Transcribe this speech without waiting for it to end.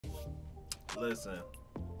Listen,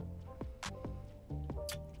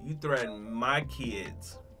 you threaten my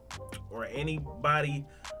kids or anybody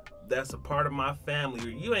that's a part of my family, or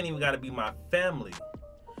you ain't even got to be my family.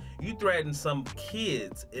 You threaten some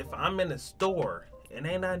kids if I'm in a store and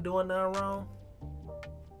they not doing nothing wrong,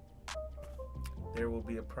 there will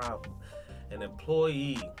be a problem. An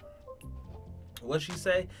employee, what she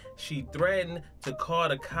say? She threatened to call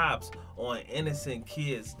the cops on innocent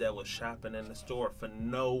kids that was shopping in the store for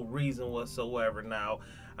no reason whatsoever. Now,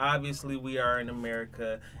 obviously we are in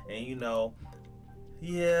America, and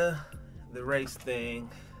yeah, the race thing,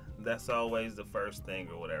 that's always the first thing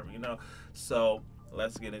or whatever, So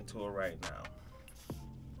let's get into it right now.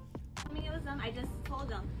 I mean, it was them. I just told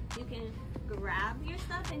them, you can grab your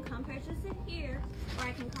stuff and come purchase it here, or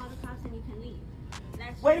I can call the cops and you can leave.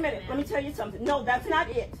 Wait a minute, let me tell you something. No, that's not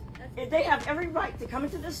it. They have every right to come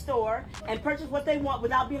into the store and purchase what they want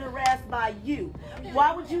without being harassed by you.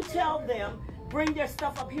 Why would you tell them, bring their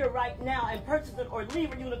stuff up here right now and purchase it, or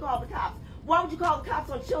leave, or you're going to call the cops? Why would you call the cops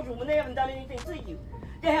on children when they haven't done anything to you?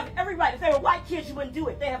 They have every right. If they were white kids, you wouldn't do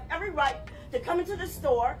it. They have every right to come into the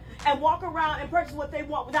store and walk around and purchase what they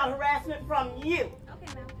want without harassment from you.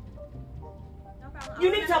 Okay, ma'am. No problem.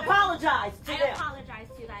 You need to apologize to them. I apologize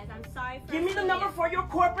to you guys. I'm sorry for... Give me the number for your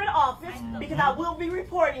corporate office, because I will be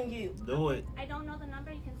reporting you. Do it. I don't know the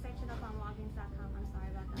number. You can search it up on Walgreens.com. I'm sorry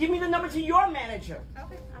about that. Give me the number to your manager.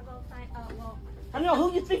 Okay, I'll go find... I don't know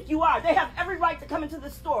who you think you are. They have every right to come into the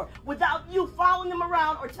store without you following them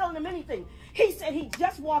around or telling them anything. He said he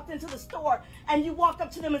just walked into the store and you walked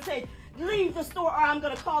up to them and said, leave the store or I'm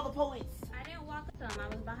going to call the police. I didn't walk up to him.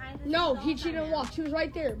 I was behind the No, she didn't walk. She was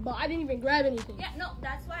right there, but I didn't even grab anything. Yeah, no,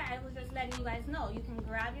 that's why I was just letting you guys know. You can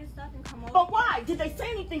grab your stuff and come over. But why? Did they say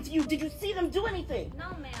anything to you? Did you see them do anything? No,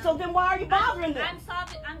 ma'am. So then why are you bothering them?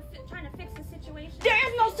 I'm trying to fix the situation. There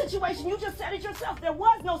is no situation. You just said it yourself. There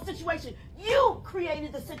was no situation. You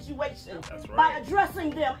created the situation by addressing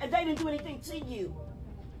them, and they didn't do anything to you.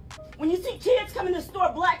 When you see kids come in the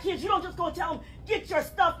store, black kids, you don't just go and tell them, get your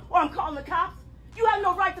stuff or I'm calling the cops. You have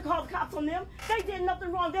no right to call the cops on them. They did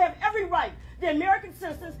nothing wrong. They have every right. They're American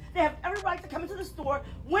citizens. They have every right to come into the store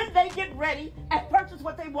when they get ready and purchase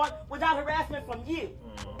what they want without harassment from you.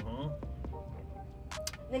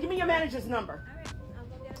 Now give me your manager's number. All right, I'll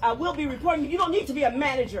go get it. I will be reporting you. You don't need to be a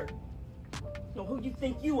manager. Know who you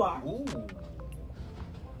think you are. Ooh.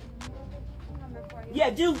 Number for you. Yeah,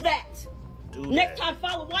 do that. Next that. time,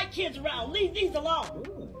 follow white kids around. Leave these alone.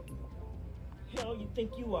 Ooh. Hell, you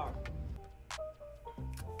think you are.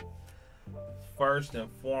 First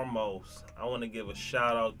and foremost, I want to give a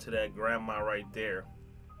shout out to that grandma right there.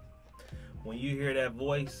 When you hear that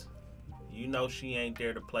voice, you know she ain't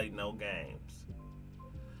there to play no games.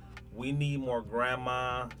 We need more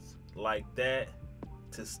grandmas like that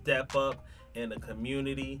to step up in the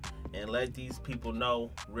community and let these people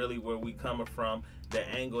know really where we coming from, the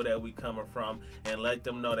angle that we coming from, and let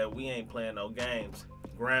them know that we ain't playing no games.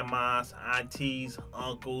 Grandmas, aunties,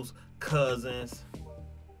 uncles, cousins.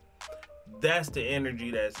 That's the energy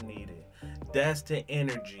that's needed. That's the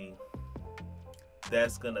energy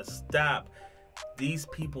that's gonna stop these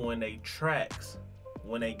people in their tracks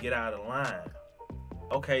when they get out of line.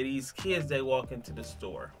 Okay, these kids, they walk into the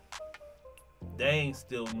store. They ain't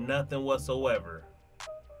steal nothing whatsoever.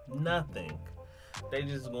 Nothing. They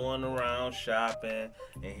just going around shopping,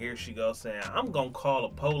 and here she goes saying, I'm gonna call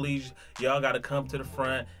the police. Y'all gotta come to the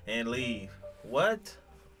front and leave. What?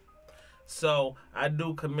 So I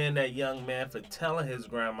do commend that young man for telling his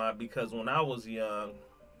grandma, because when I was young,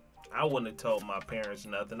 I wouldn't have told my parents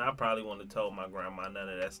nothing. I probably wouldn't have told my grandma none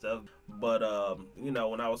of that stuff. But,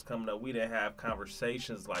 when I was coming up, we didn't have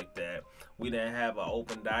conversations like that. We didn't have an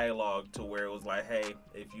open dialogue to where it was like, hey,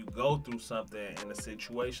 if you go through something in a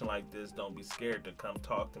situation like this, don't be scared to come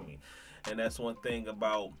talk to me. And that's one thing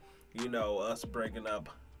about, us bringing up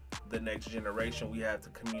the next generation. We have to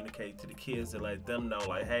communicate to the kids and let them know,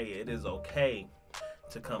 like, hey, it is okay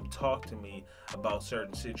to come talk to me about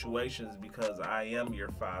certain situations, because I am your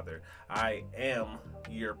father. I am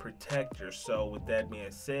your protector. So with that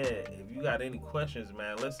being said, if you got any questions,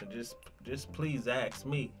 man, listen, just please ask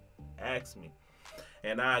me. Ask me.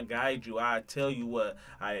 And I'll guide you. I'll tell you what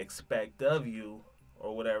I expect of you,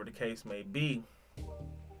 or whatever the case may be.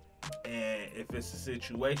 And if it's a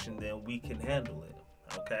situation, then we can handle it.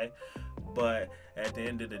 Okay? But at the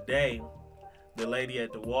end of the day, the lady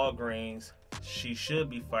at the Walgreens, she should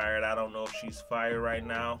be fired. I don't know if she's fired right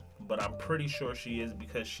now, but I'm pretty sure she is,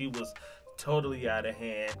 because she was totally out of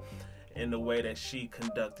hand in the way that she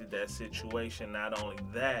conducted that situation. Not only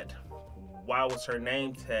that, why was her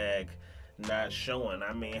name tag not showing?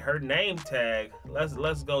 I mean, her name tag,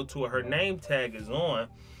 let's go to it. Her name tag is on,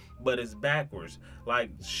 but it's backwards.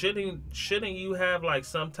 Like, shouldn't you have like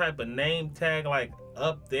some type of name tag like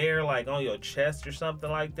up there, like on your chest or something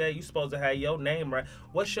like that? You supposed to have your name right.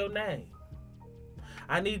 What's your name?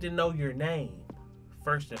 I need to know your name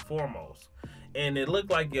first and foremost. And it looked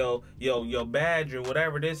like your badge or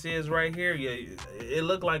whatever this is right here, it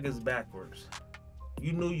looked like it's backwards.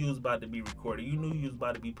 You knew you was about to be recorded. You knew you was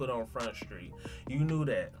about to be put on Front Street. You knew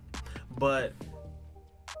that. But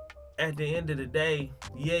at the end of the day,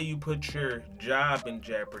 yeah, you put your job in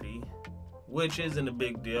jeopardy, which isn't a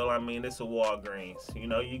big deal. I mean, it's a Walgreens. You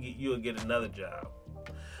know, you'll get another job.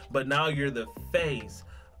 But now you're the face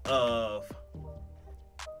of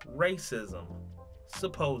racism,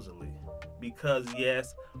 supposedly. Because,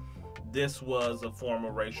 yes, this was a form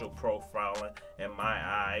of racial profiling in my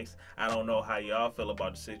eyes. I don't know how y'all feel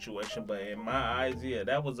about the situation, but in my eyes, yeah,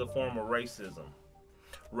 that was a form of racism.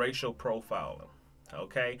 Racial profiling.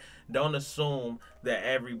 Okay? Don't assume that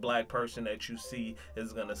every black person that you see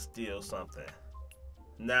is going to steal something.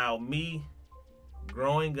 Now, me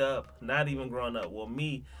growing up, not even growing up, well,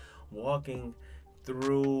 me walking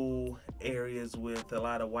through areas with a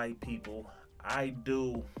lot of white people, I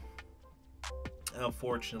do,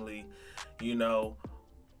 unfortunately, you know,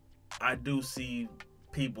 I do see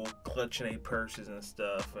people clutching their purses and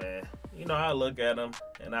stuff, and, you know, I look at them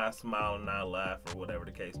and I smile and I laugh or whatever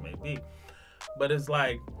the case may be. But it's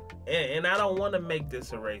like, and I don't want to make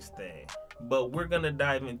this a race thing, but we're going to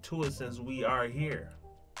dive into it since we are here.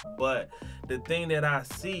 But the thing that I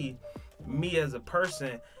see, me as a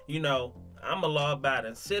person, you know, I'm a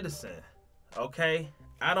law-abiding citizen, okay?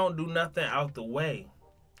 I don't do nothing out the way.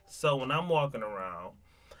 So when I'm walking around,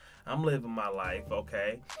 I'm living my life,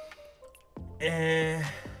 okay? And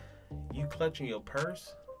you clutching your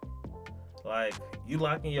purse? Like, you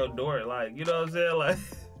locking your door, like, you know what I'm saying? Like,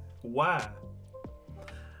 why?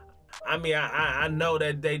 I mean, I know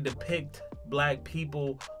that they depict black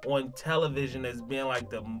people on television as being like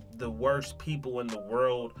the worst people in the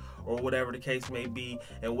world or whatever the case may be,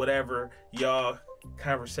 and whatever y'all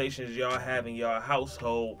conversations y'all have in y'all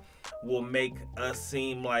household will make us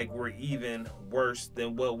seem like we're even worse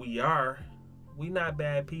than what we are. We not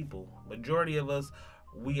bad people. Majority of us,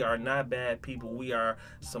 we are not bad people. We are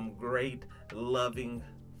some great, loving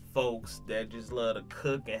folks that just love to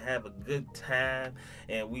cook and have a good time,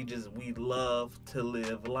 and we love to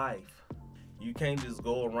live life. You can't just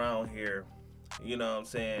go around here, you know what I'm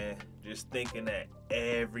saying, just thinking that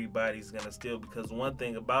everybody's gonna steal, because one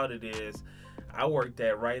thing about it is, I worked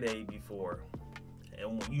at Rite Aid before,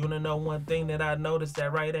 and you wanna know one thing that I noticed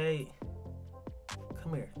at Rite Aid?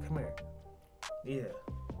 Come here. Yeah.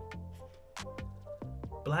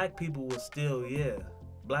 Black people will steal, yeah.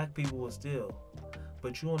 Black people will steal.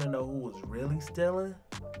 But you wanna know who was really stealing?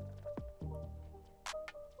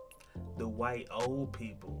 The white old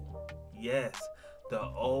people. Yes, the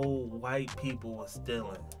old white people was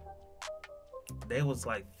stealing. They was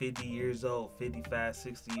like 50 years old, 55,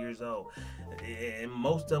 60 years old. And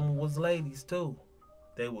most of them was ladies too.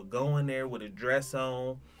 They would go in there with a dress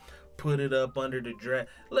on, put it up under the dress.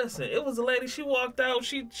 Listen, it was a lady, she walked out,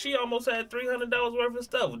 she almost had $300 worth of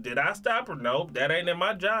stuff. Did I stop her? Nope, that ain't in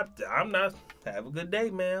my job. I'm not. Have a good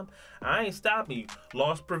day, ma'am. I ain't stopping you.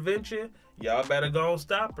 Loss prevention, y'all better go and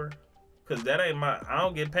stop her. Cause that ain't I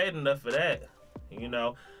don't get paid enough for that. You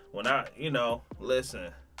know,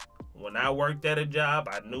 listen, when I worked at a job,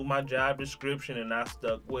 I knew my job description and I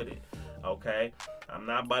stuck with it. Okay? I'm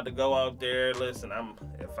not about to go out there. Listen,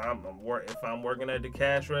 if I'm working at the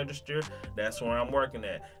cash register, that's where I'm working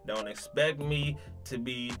at. Don't expect me to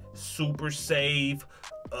be super save,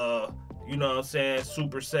 you know what I'm saying,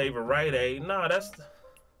 super save a Rite Aid. No,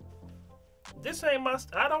 this ain't my,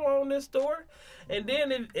 I don't own this store. And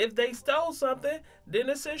then if they stole something, then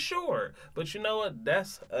it's insured. But you know what?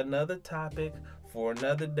 That's another topic for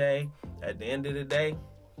another day. At the end of the day,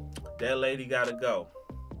 that lady gotta go.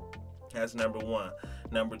 That's number one.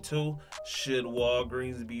 Number two, should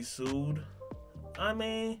Walgreens be sued? I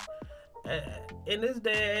mean, in this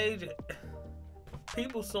day and age,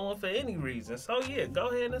 people suing for any reason. So yeah, go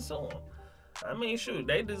ahead and sue them. I mean, shoot,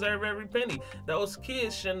 they deserve every penny. Those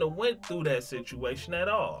kids shouldn't have went through that situation at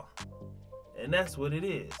all. And that's what it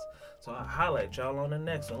is. So I'll holler at y'all on the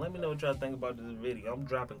next one. Let me know what y'all think about this video. I'm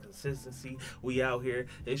dropping consistency. We out here.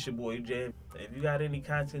 It's your boy Jay. If you got any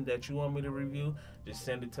content that you want me to review, just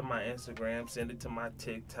send it to my Instagram. Send it to my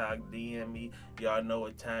TikTok. DM me. Y'all know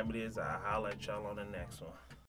what time it is. I'll holler at y'all on the next one.